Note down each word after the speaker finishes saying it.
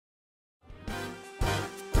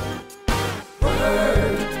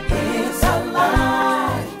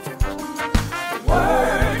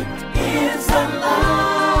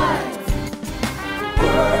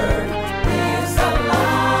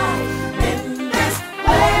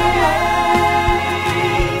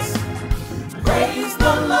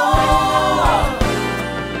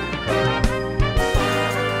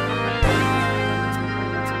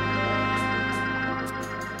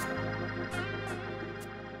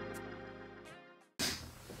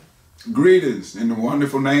Greetings in the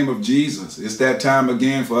wonderful name of Jesus. It's that time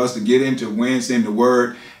again for us to get into Wednesday in the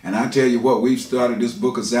Word. And I tell you what, we've started this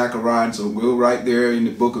book of Zechariah. And so we're right there in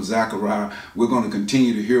the book of Zechariah. We're going to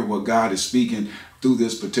continue to hear what God is speaking through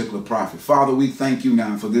this particular prophet. Father, we thank you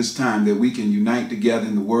now for this time that we can unite together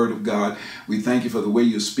in the Word of God. We thank you for the way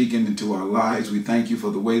you're speaking into our lives. We thank you for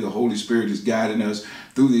the way the Holy Spirit is guiding us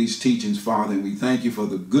through these teachings, Father. And we thank you for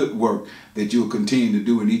the good work that you will continue to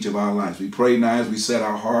do in each of our lives. We pray now as we set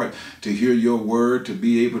our heart to hear your word, to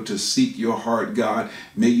be able to seek your heart, God.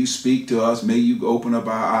 May you speak to us. May you open up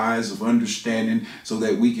our eyes of understanding so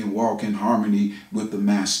that we can walk in harmony with the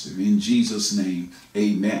Master. In Jesus' name,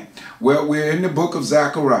 amen. Well, we're in the book of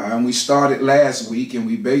Zechariah, and we started last week, and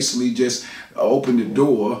we basically just opened the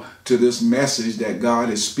door to this message that God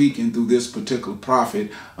is speaking through this particular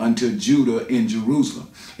prophet unto Judah in Jerusalem.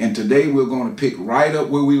 And today we're going to pick right up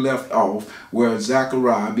where we left off, where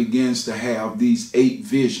Zechariah begins to have these 8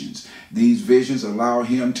 visions. These visions allow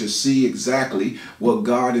him to see exactly what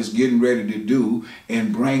God is getting ready to do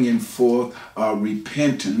and bringing forth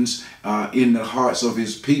repentance in the hearts of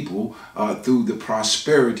his people through the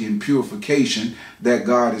prosperity and purification that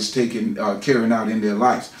God is carrying out in their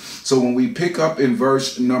lives. So when we pick up in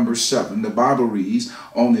verse number 7, the Bible reads,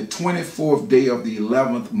 on the 24th day of the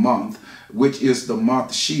 11th month, which is the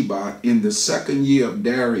month Shebat, in the 2nd year of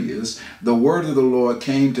Darius, the word of the Lord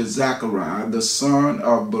came to Zechariah, the son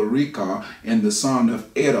of Berechiah, and the son of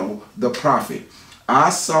Iddo, the prophet.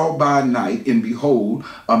 I saw by night, and behold,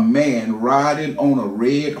 a man riding on a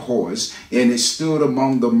red horse, and it stood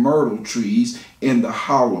among the myrtle trees in the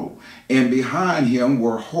hollow. And behind him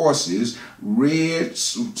were horses, red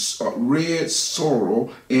sorrel,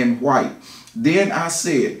 and white. Then I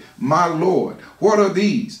said, my Lord, what are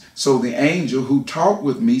these? So the angel who talked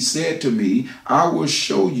with me said to me, I will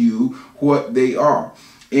show you what they are.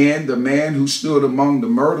 And the man who stood among the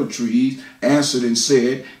myrtle trees answered and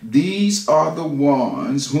said, these are the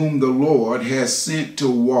ones whom the Lord has sent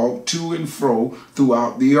to walk to and fro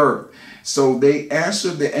throughout the earth. So they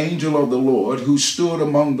answered the angel of the Lord who stood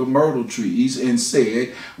among the myrtle trees and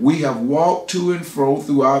said, we have walked to and fro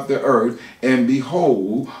throughout the earth, and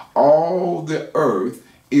behold, all the earth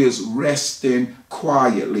is resting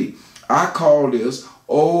quietly. I call this,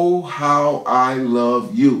 oh, how I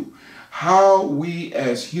love you. How we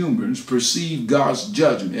as humans perceive God's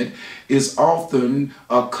judgment is often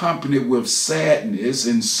accompanied with sadness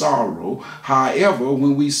and sorrow. However,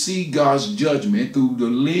 when we see God's judgment through the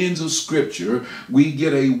lens of Scripture, we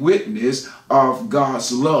get a witness of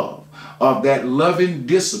God's love, of that loving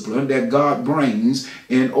discipline that God brings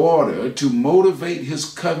in order to motivate his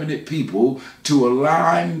covenant people to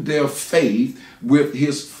align their faith with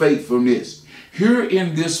his faithfulness. Here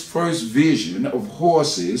in this first vision of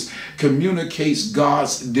horses communicates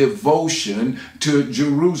God's devotion to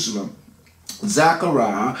Jerusalem.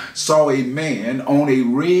 Zechariah saw a man on a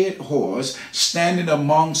red horse standing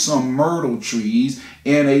among some myrtle trees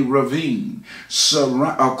in a ravine. So,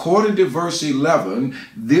 according to verse 11,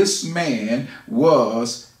 this man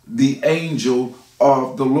was the angel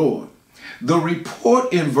of the Lord. The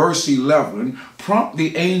report in verse 11 prompts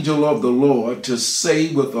the angel of the Lord to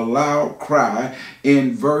say with a loud cry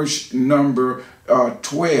in verse number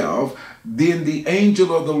 12, then the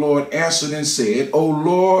angel of the Lord answered and said, O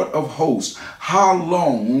Lord of hosts, how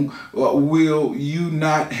long will you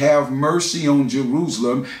not have mercy on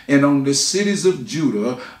Jerusalem and on the cities of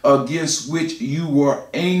Judah against which you were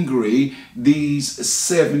angry these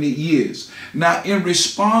 70 years? Now, in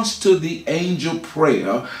response to the angel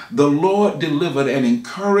prayer, the Lord delivered an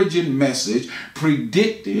encouraging message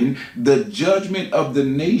predicting the judgment of the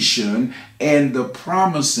nation and the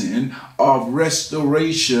promising of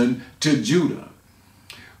restoration to Judah.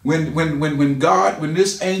 When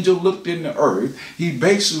this angel looked in the earth, he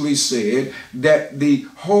basically said that the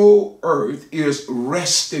whole earth is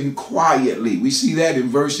resting quietly. We see that in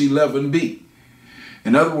verse 11b.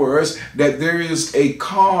 In other words, that there is a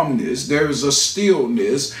calmness, there is a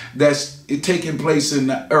stillness that's taking place in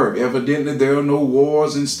the earth. Evidently, there are no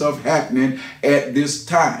wars and stuff happening at this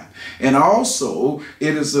time. And also,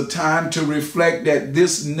 it is a time to reflect that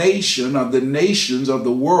this nation, or the nations of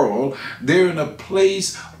the world, they're in a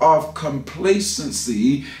place of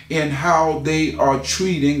complacency in how they are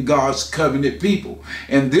treating God's covenant people.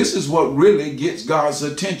 And this is what really gets God's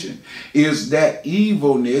attention, is that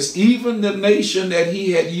evilness, even the nation that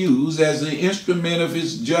he had used as an instrument of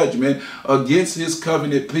his judgment against his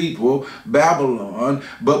covenant people, Babylon,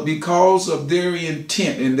 but because of their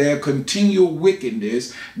intent and their continual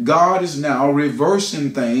wickedness, God is now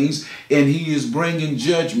reversing things, and he is bringing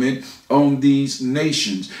judgment on these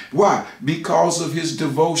nations. Why? Because of his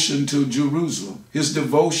devotion to Jerusalem, his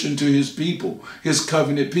devotion to his people, his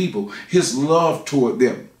covenant people, his love toward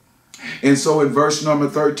them. And so in verse number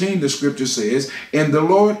 13, the scripture says, and the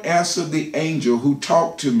Lord answered the angel who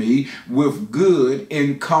talked to me with good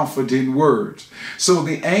and comforting words. So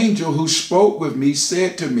the angel who spoke with me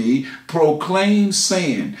said to me, proclaim,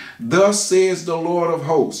 saying, thus says the Lord of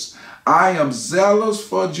hosts, I am zealous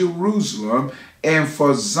for Jerusalem and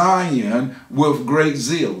for Zion with great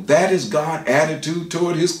zeal. That is God's attitude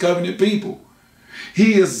toward his covenant people.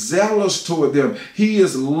 He is zealous toward them. He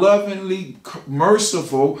is lovingly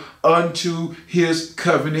merciful unto his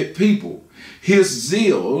covenant people. His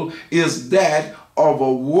zeal is that of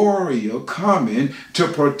a warrior coming to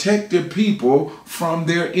protect the people from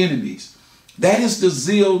their enemies. That is the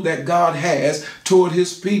zeal that God has toward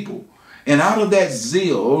his people. And out of that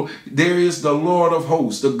zeal, there is the Lord of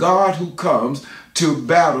hosts, the God who comes to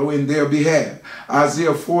battle in their behalf.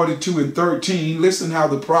 Isaiah 42:13, listen how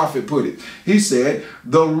the prophet put it. He said,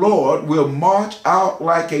 the Lord will march out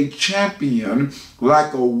like a champion,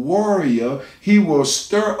 like a warrior. He will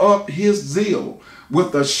stir up his zeal.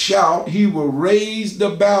 With a shout, he will raise the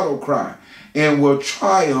battle cry and will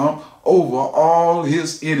triumph over all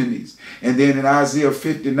his enemies. And then in Isaiah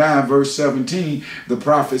 59 verse 17, the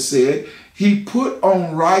prophet said, he put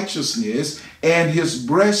on righteousness and his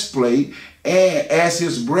breastplate, and as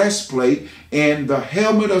his breastplate, and the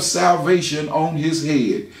helmet of salvation on his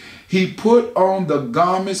head. He put on the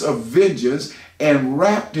garments of vengeance and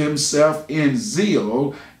wrapped himself in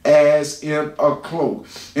zeal as in a cloak.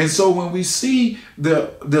 And so when we see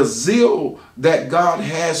the zeal that God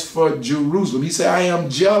has for Jerusalem, he said, I am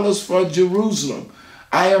jealous for Jerusalem.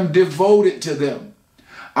 I am devoted to them.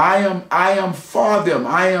 I am for them.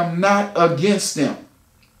 I am not against them.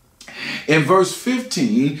 In verse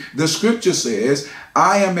 15, the scripture says,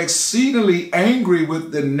 I am exceedingly angry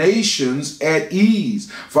with the nations at ease,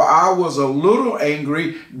 for I was a little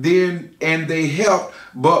angry then, and they helped,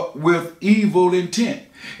 but with evil intent.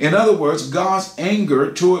 In other words, God's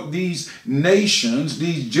anger toward these nations,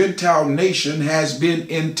 these Gentile nations, has been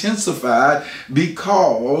intensified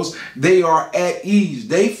because they are at ease.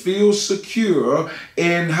 They feel secure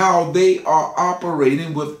in how they are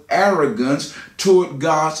operating with arrogance toward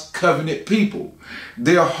God's covenant people.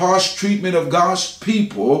 Their harsh treatment of God's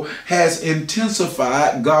people has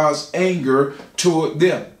intensified God's anger toward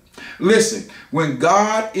them. Listen, when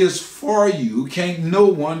God is for you, can't no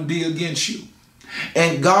one be against you.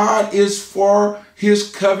 And God is for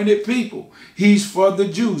his covenant people. He's for the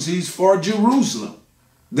Jews. He's for Jerusalem.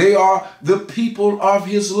 They are the people of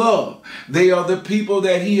his love. They are the people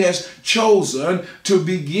that he has chosen to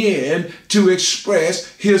begin to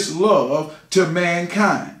express his love to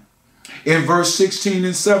mankind. In verse 16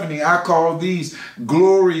 and 17, I call these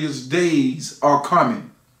glorious days are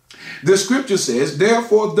coming. The scripture says,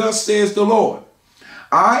 therefore, thus says the Lord,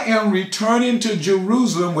 I am returning to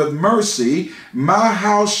Jerusalem with mercy. My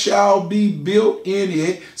house shall be built in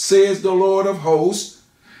it, says the Lord of hosts,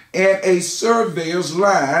 and a surveyor's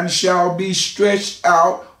line shall be stretched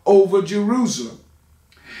out over Jerusalem.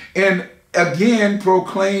 And again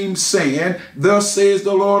proclaim, saying, thus says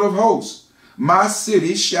the Lord of hosts, my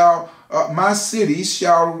city shall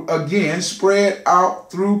again spread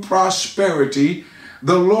out through prosperity.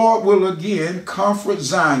 The Lord will again comfort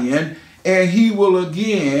Zion, and he will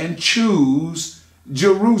again choose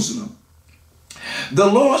Jerusalem. The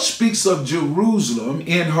Lord speaks of Jerusalem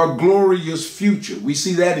in her glorious future. We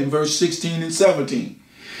see that in verse 16 and 17.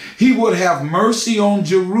 He would have mercy on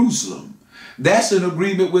Jerusalem. That's in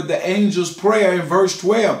agreement with the angel's prayer in verse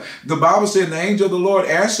 12. The Bible said, the angel of the Lord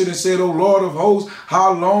answered and said, O Lord of hosts,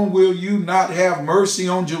 how long will you not have mercy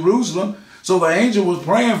on Jerusalem? So the angel was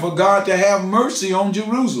praying for God to have mercy on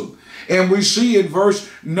Jerusalem. And we see in verse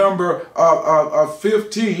number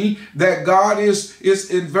 15 that God is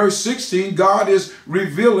in verse 16, God is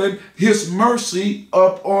revealing his mercy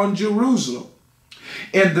upon Jerusalem.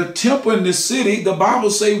 And the temple in the city, the Bible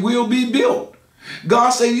say, will be built. God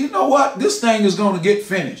said, you know what? This thing is going to get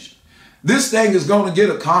finished. This thing is going to get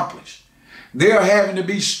accomplished. They're having to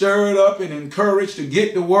be stirred up and encouraged to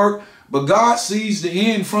get to work. But God sees the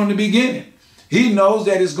end from the beginning. He knows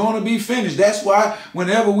that it's going to be finished. That's why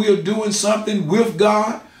whenever we're doing something with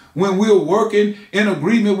God, when we're working in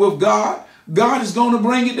agreement with God, God is going to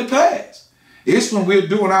bring it to pass. It's when we're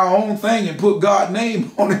doing our own thing and put God's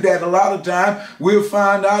name on it that a lot of time we'll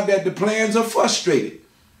find out that the plans are frustrated.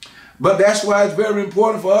 But that's why it's very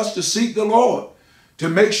important for us to seek the Lord, to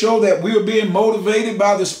make sure that we're being motivated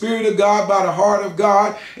by the Spirit of God, by the heart of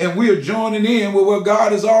God, and we are joining in with what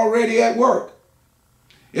God is already at work.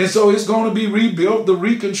 And so it's going to be rebuilt, the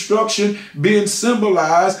reconstruction being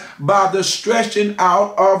symbolized by the stretching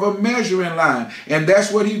out of a measuring line. And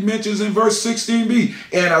that's what he mentions in verse 16b.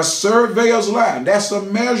 And a surveyor's line, that's a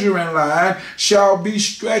measuring line, shall be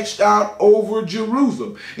stretched out over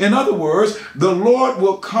Jerusalem. In other words, the Lord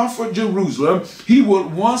will comfort Jerusalem. He will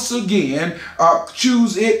once again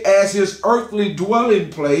choose it as his earthly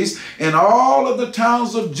dwelling place. And all of the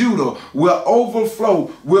towns of Judah will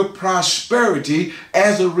overflow with prosperity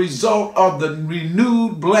as a result of the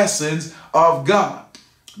renewed blessings of God.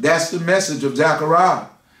 That's the message of Zechariah,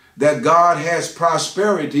 that God has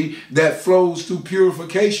prosperity that flows through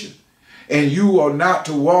purification. And you are not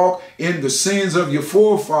to walk in the sins of your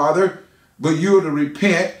forefather, but you are to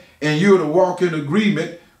repent and you are to walk in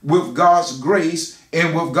agreement with God's grace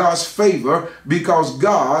and with God's favor, because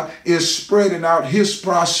God is spreading out his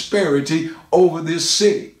prosperity over this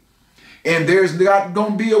city. And there's not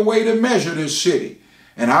going to be a way to measure this city.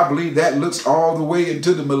 And I believe that looks all the way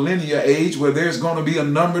into the millennial age, where there's going to be a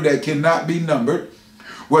number that cannot be numbered,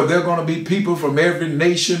 where there are going to be people from every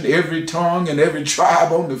nation, every tongue, and every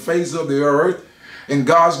tribe on the face of the earth. And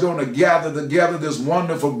God's going to gather together this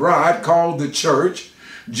wonderful bride called the church.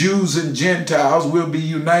 Jews and Gentiles will be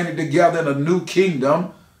united together in a new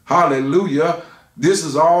kingdom. Hallelujah. This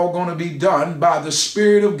is all going to be done by the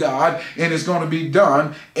Spirit of God, and it's going to be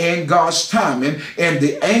done in God's timing. And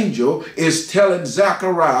the angel is telling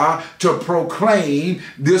Zechariah to proclaim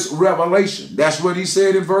this revelation. That's what he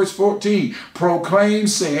said in verse 14. Proclaim,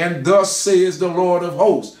 saying, thus says the Lord of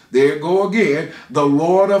hosts. There you go again. The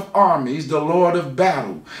Lord of armies, the Lord of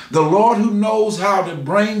battle, the Lord who knows how to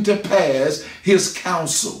bring to pass his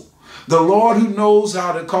counsel. The Lord who knows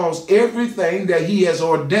how to cause everything that he has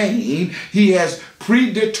ordained, he has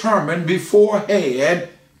predetermined beforehand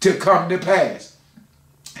to come to pass.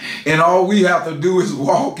 And all we have to do is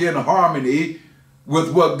walk in harmony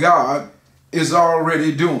with what God is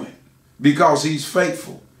already doing, because he's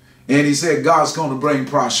faithful. And he said God's going to bring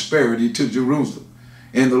prosperity to Jerusalem.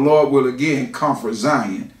 And the Lord will again comfort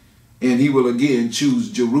Zion, and he will again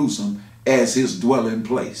choose Jerusalem as his dwelling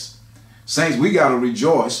place. Saints, we got to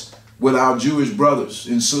rejoice with our Jewish brothers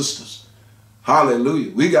and sisters.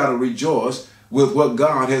 Hallelujah. We got to rejoice with what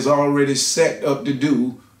God has already set up to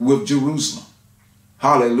do with Jerusalem.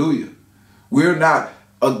 Hallelujah. We're not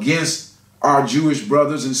against our Jewish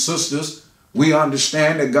brothers and sisters. We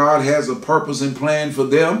understand that God has a purpose and plan for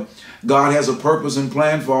them. God has a purpose and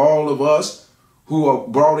plan for all of us who are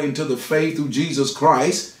brought into the faith through Jesus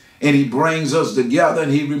Christ. And he brings us together,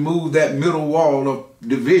 and he removed that middle wall of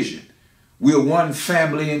division. We're one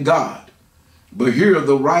family in God. But here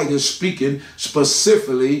the writer is speaking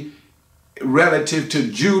specifically relative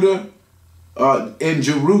to Judah and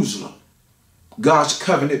Jerusalem, God's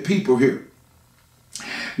covenant people here.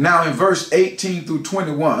 Now in verse 18 through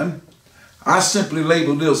 21, I simply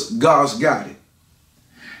labeled this, God's got it.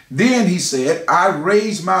 Then he said, I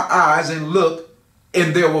raised my eyes and looked,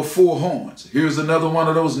 and there were 4 horns. Here's another one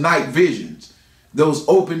of those night visions, those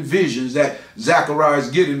open visions that Zechariah is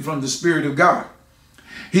getting from the Spirit of God.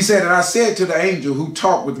 He said, and I said to the angel who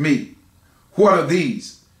talked with me, what are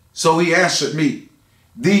these? So he answered me,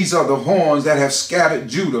 these are the horns that have scattered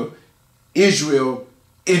Judah, Israel,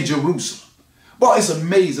 and Jerusalem. Well, it's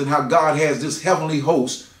amazing how God has this heavenly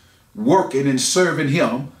host working and serving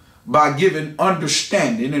him by giving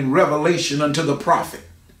understanding and revelation unto the prophet.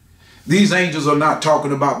 These angels are not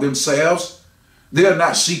talking about themselves. They're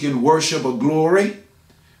not seeking worship or glory.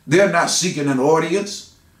 They're not seeking an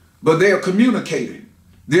audience, but they are communicating.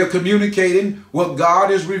 They're communicating what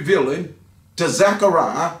God is revealing to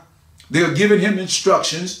Zechariah. They're giving him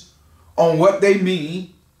instructions on what they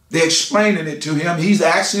mean. They're explaining it to him. He's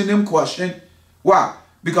asking them questions. Why?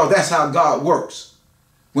 Because that's how God works.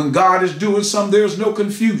 When God is doing something, there's no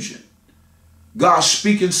confusion. God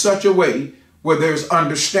speaks in such a way where there's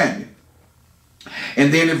understanding.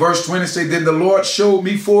 And then in verse 20 say, then the Lord showed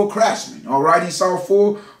me 4 craftsmen. All right, he saw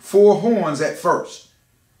four horns at first.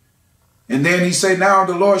 And then he said, now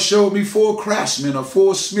the Lord showed me 4 craftsmen, or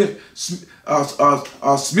 4 smithsmen.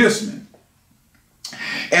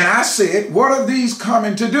 And I said, what are these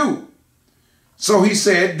coming to do? So he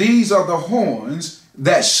said, these are the horns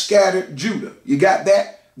that scattered Judah. You got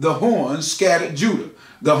that? The horns scattered Judah.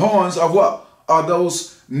 The horns of what? Are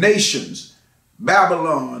those nations,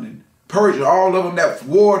 Babylon and Persia, all of them that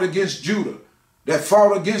warred against Judah, that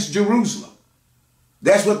fought against Jerusalem.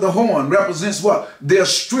 That's what the horn represents. What? Their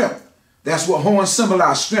strength. That's what horns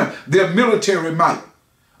symbolize, strength. Their military might,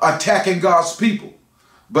 attacking God's people.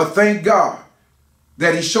 But thank God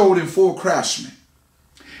that he showed him 4 craftsmen.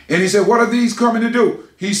 And he said, what are these coming to do?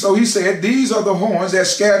 So he said, these are the horns that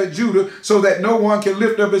scattered Judah so that no one can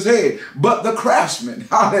lift up his head. But the craftsmen,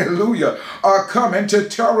 hallelujah, are coming to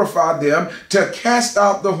terrify them, to cast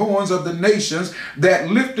out the horns of the nations that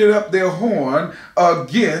lifted up their horn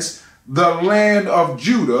against the land of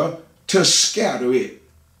Judah to scatter it.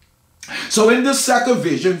 So in the second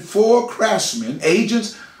vision, 4 craftsmen,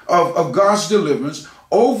 agents of God's deliverance,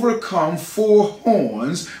 overcome 4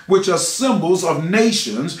 horns, which are symbols of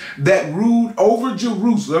nations that ruled over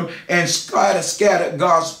Jerusalem and scattered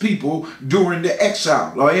God's people during the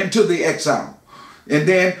exile or into the exile. And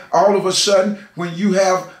then all of a sudden, when you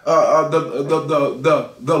have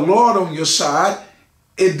the Lord on your side,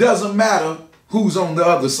 it doesn't matter who's on the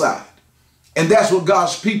other side. And that's what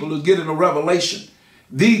God's people are getting a revelation.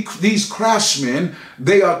 These craftsmen,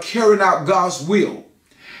 they are carrying out God's will.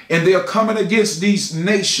 And they are coming against these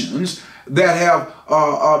nations that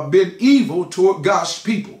have been evil toward God's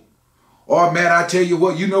people. Oh man, I tell you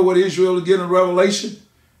what, you know what Israel is getting a revelation?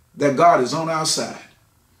 That God is on our side.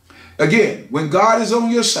 Again, when God is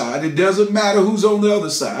on your side, it doesn't matter who's on the other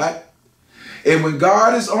side. And when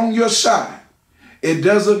God is on your side, it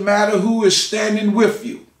doesn't matter who is standing with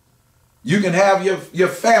you. You can have your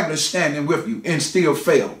family standing with you and still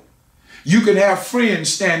fail. You can have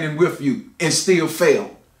friends standing with you and still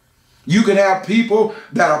fail. You can have people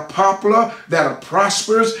that are popular, that are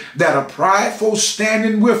prosperous, that are prideful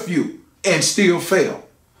standing with you and still fail.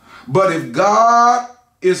 But if God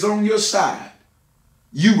is on your side,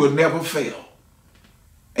 you will never fail.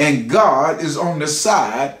 And God is on the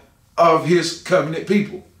side of his covenant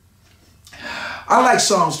people. I like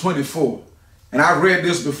Psalms 24. And I've read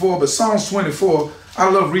this before, but Psalms 24, I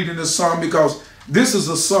love reading this psalm because this is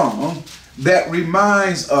a psalm that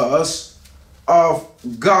reminds us of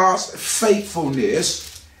God's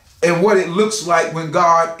faithfulness and what it looks like when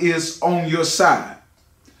God is on your side.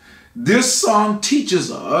 This psalm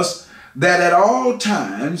teaches us that at all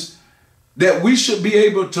times that we should be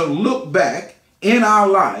able to look back in our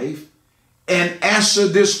life and answer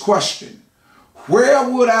this question: where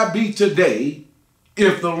would I be today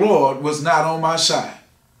if the Lord was not on my side?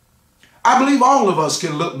 I believe all of us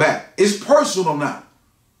can look back. It's personal now.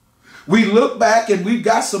 We look back and we've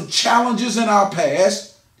got some challenges in our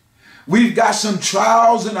past. We've got some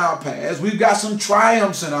trials in our past. We've got some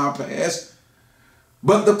triumphs in our past.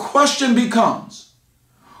 But the question becomes,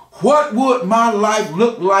 what would my life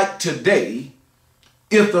look like today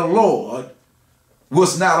if the Lord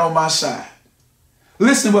was not on my side?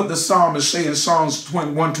 Listen to what the psalmist says in Psalms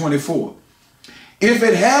 124. If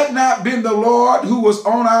it had not been the Lord who was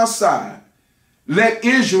on our side, let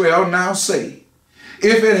Israel now say,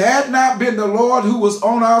 if it had not been the Lord who was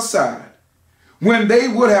on our side, when they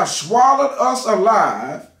would have swallowed us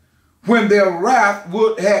alive, when their wrath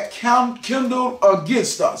would have kindled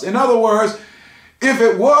against us. In other words, if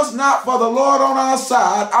it was not for the Lord on our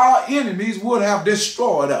side, our enemies would have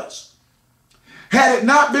destroyed us. Had it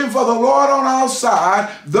not been for the Lord on our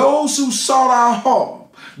side, those who sought our harm,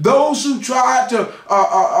 those who tried to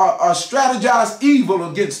strategize evil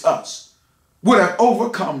against us, would have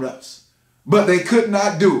overcome us. But they could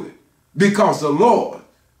not do it because the Lord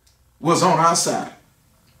was on our side.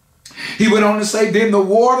 He went on to say, then the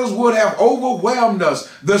waters would have overwhelmed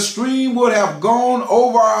us. The stream would have gone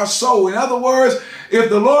over our soul. In other words, if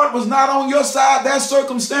the Lord was not on your side, that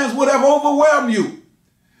circumstance would have overwhelmed you.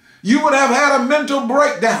 You would have had a mental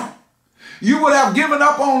breakdown. You would have given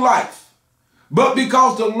up on life. But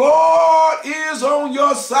because the Lord is on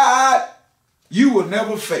your side, you will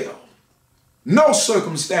never fail. No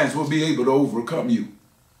circumstance will be able to overcome you.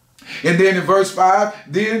 And then in verse 5,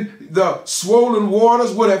 then the swollen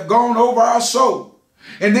waters would have gone over our soul.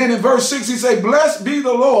 And then in verse 6, he said, blessed be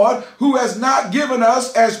the Lord who has not given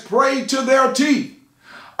us as prey to their teeth.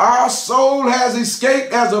 Our soul has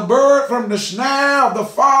escaped as a bird from the snare of the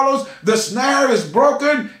fowlers. The snare is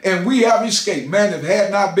broken and we have escaped. Man, if it had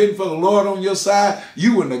not been for the Lord on your side,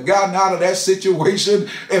 you wouldn't have gotten out of that situation.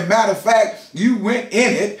 As a matter of fact, you went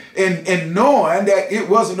in it and knowing that it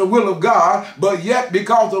wasn't the will of God, but yet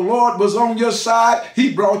because the Lord was on your side,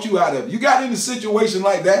 he brought you out of it. You got in a situation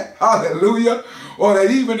like that, hallelujah, or that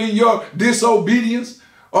even in your disobedience,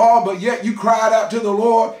 but yet you cried out to the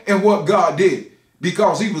Lord, and what God did,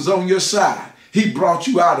 because he was on your side, he brought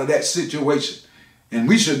you out of that situation. And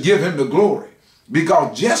we should give him the glory,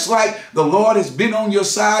 because just like the Lord has been on your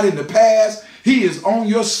side in the past, he is on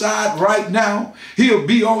your side right now. He'll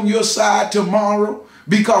be on your side tomorrow,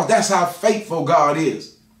 because that's how faithful God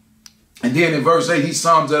is. And then in verse 8, he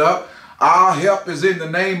sums it up. Our help is in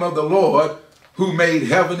the name of the Lord who made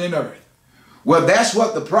heaven and earth. Well, that's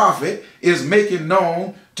what the prophet is making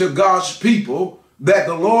known to God's people, that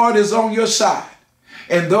the Lord is on your side.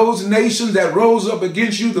 And those nations that rose up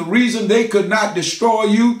against you, the reason they could not destroy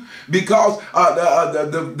you, because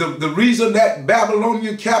the reason that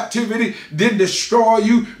Babylonian captivity didn't destroy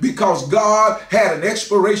you, because God had an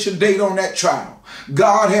expiration date on that trial.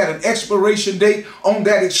 God had an expiration date on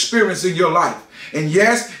that experience in your life. And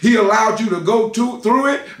yes, he allowed you to go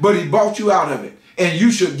through it, but he brought you out of it. And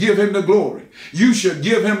you should give him the glory. You should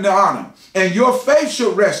give him the honor. And your faith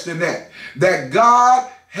should rest in that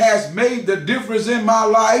God has made the difference in my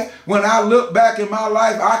life. When I look back in my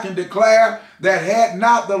life, I can declare that had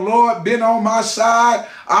not the Lord been on my side,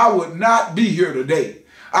 I would not be here today.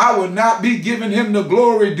 I would not be giving him the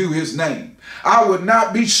glory due his name. I would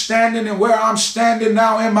not be standing in where I'm standing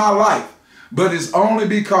now in my life. But it's only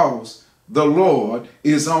because the Lord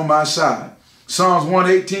is on my side. Psalms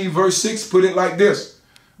 118 verse 6 put it like this: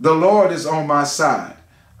 the Lord is on my side.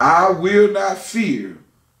 I will not fear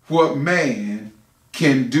what man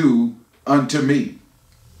can do unto me.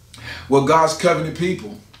 Well, God's covenant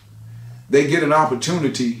people, they get an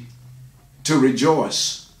opportunity to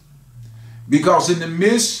rejoice, because in the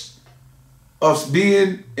midst of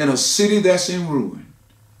being in a city that's in ruin,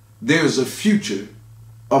 there's a future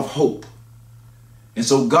of hope. And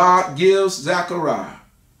so God gives Zechariah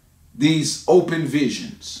these open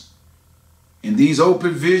visions. And these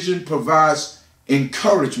open visions provides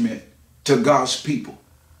encouragement to God's people,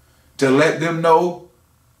 to let them know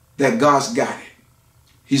that God's got it.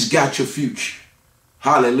 He's got your future.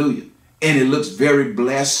 Hallelujah. And it looks very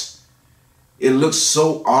blessed. It looks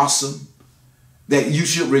so awesome that you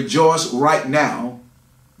should rejoice right now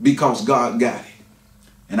because God got it.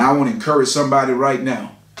 And I want to encourage somebody right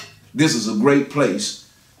now. This is a great place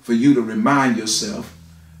for you to remind yourself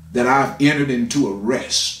that I've entered into a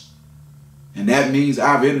rest. And that means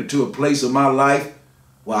I've entered into a place of my life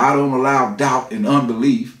where I don't allow doubt and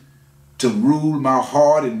unbelief to rule my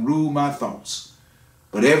heart and rule my thoughts.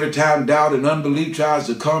 But every time doubt and unbelief tries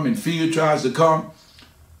to come and fear tries to come,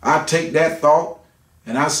 I take that thought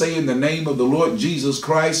and I say, in the name of the Lord Jesus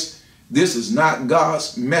Christ, this is not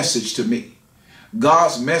God's message to me.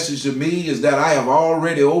 God's message to me is that I have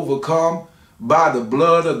already overcome by the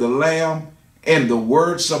blood of the Lamb and the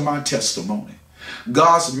words of my testimony.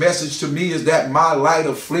 God's message to me is that my light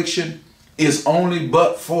affliction is only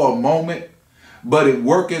but for a moment, but it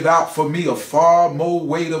worketh out for me a far more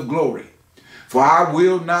weight of glory. For I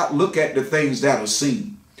will not look at the things that are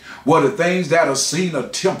seen. Well, the things that are seen are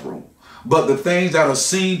temporal, but the things that are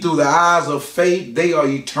seen through the eyes of faith, they are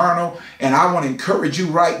eternal. And I want to encourage you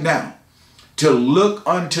right now to look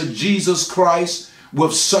unto Jesus Christ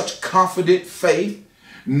with such confident faith,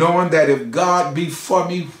 knowing that if God be for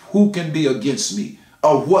me, who can be against me,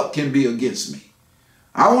 or what can be against me?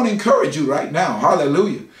 I want to encourage you right now.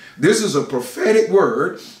 Hallelujah. This is a prophetic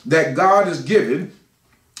word that God has given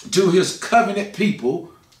to his covenant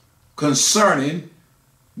people concerning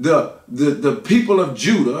the people of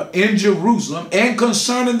Judah in Jerusalem, and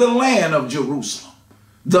concerning the land of Jerusalem.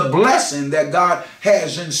 The blessing that God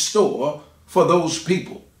has in store for those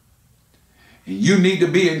people. And you need to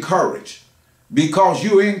be encouraged, because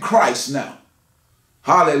you're in Christ now.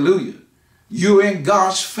 Hallelujah. You're in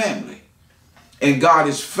God's family, and God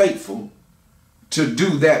is faithful to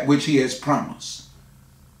do that which he has promised.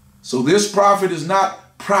 So this prophet is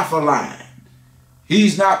not prophesying.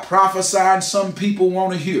 He's not prophesying some people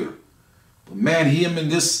want to hear. But man, him and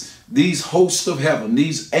these hosts of heaven,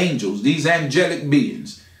 these angels, these angelic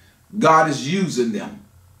beings, God is using them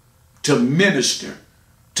to minister,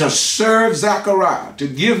 to serve Zechariah, to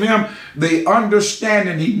give him the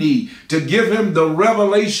understanding he needs, to give him the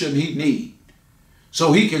revelation he needs,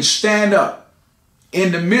 so he can stand up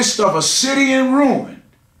in the midst of a city in ruin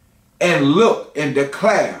and look and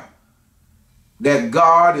declare that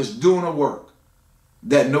God is doing a work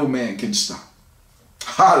that no man can stop.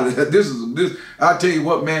 Hallelujah. I tell you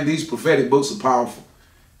what, man, these prophetic books are powerful.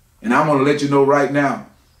 And I'm going to let you know right now,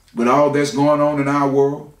 with all that's going on in our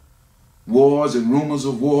world, wars and rumors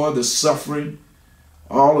of war, the suffering,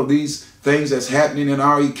 all of these things that's happening in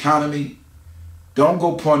our economy, don't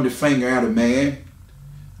go pointing the finger at a man.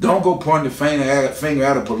 Don't go pointing the finger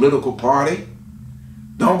at a political party.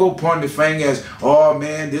 Don't go pointing the finger as, oh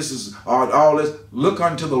man, this is all this. Look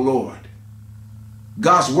unto the Lord.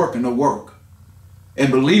 God's working the work.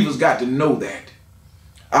 And believers got to know that.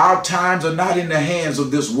 Our times are not in the hands of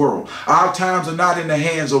this world. Our times are not in the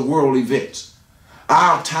hands of world events.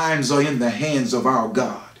 Our times are in the hands of our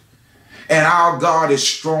God. And our God is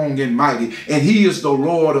strong and mighty. And he is the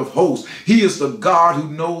Lord of hosts. He is the God who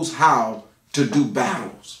knows how to do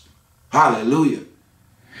battles. Hallelujah.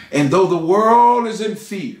 And though the world is in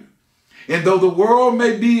fear, and though the world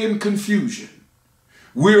may be in confusion,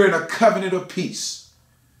 we're in a covenant of peace.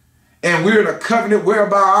 And we're in a covenant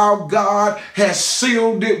whereby our God has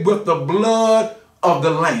sealed it with the blood of the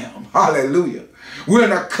Lamb. Hallelujah. We're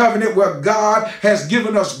in a covenant where God has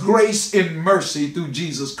given us grace and mercy through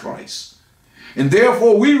Jesus Christ. And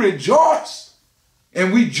therefore we rejoice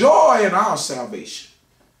and we joy in our salvation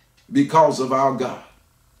because of our God.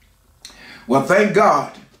 Well, thank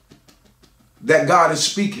God that God is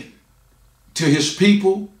speaking to his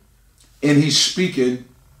people and he's speaking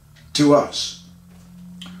to us.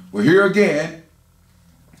 Well, here again,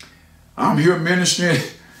 I'm here ministering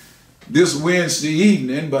this Wednesday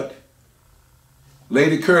evening, but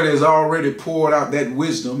Lady Curley has already poured out that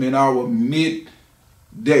wisdom in our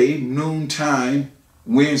midday, noontime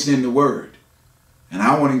Wednesday in the Word. And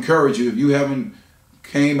I want to encourage you, if you haven't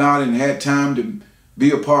came out and had time to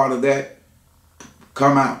be a part of that,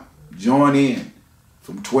 come out, join in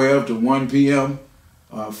from 12 to 1 p.m.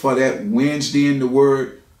 For that Wednesday in the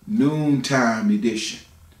Word noontime edition.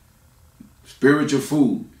 Spiritual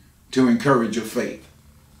food to encourage your faith.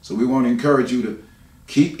 So we want to encourage you to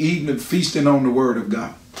keep eating and feasting on the Word of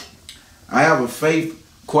God. I have a faith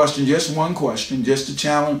question, just one question, just to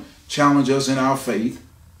challenge us in our faith.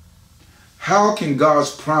 How can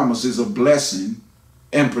God's promises of blessing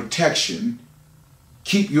and protection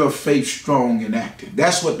keep your faith strong and active?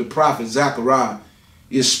 That's what the prophet Zechariah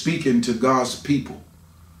is speaking to God's people.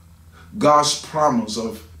 God's promise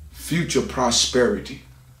of future prosperity.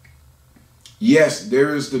 Yes,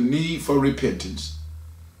 there is the need for repentance,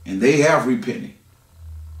 and they have repented.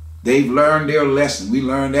 They've learned their lesson. We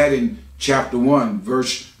learned that in chapter 1,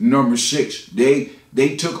 verse number 6.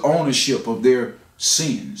 They took ownership of their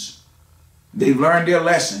sins. They've learned their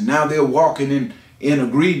lesson. Now they're walking in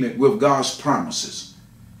agreement with God's promises.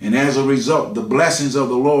 And as a result, the blessings of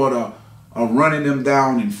the Lord are running them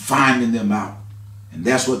down and finding them out. And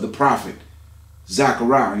that's what the prophet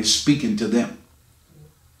Zechariah is speaking to them.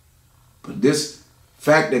 But this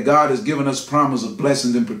fact that God has given us promise of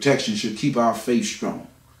blessings and protection should keep our faith strong.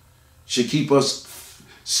 Should keep us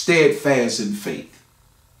steadfast in faith.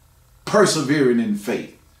 Persevering in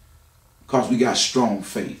faith. Because we got strong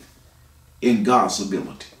faith in God's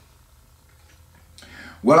ability.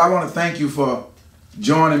 Well, I want to thank you for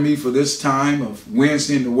joining me for this time of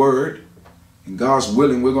Wednesday in the Word. And God's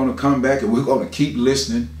willing, we're going to come back and we're going to keep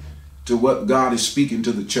listening to what God is speaking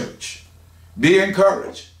to the church. Be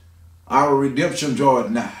encouraged. Our redemption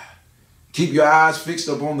draweth nigh. Keep your eyes fixed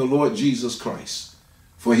upon the Lord Jesus Christ,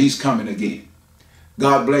 for he's coming again.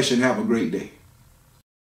 God bless you and have a great day.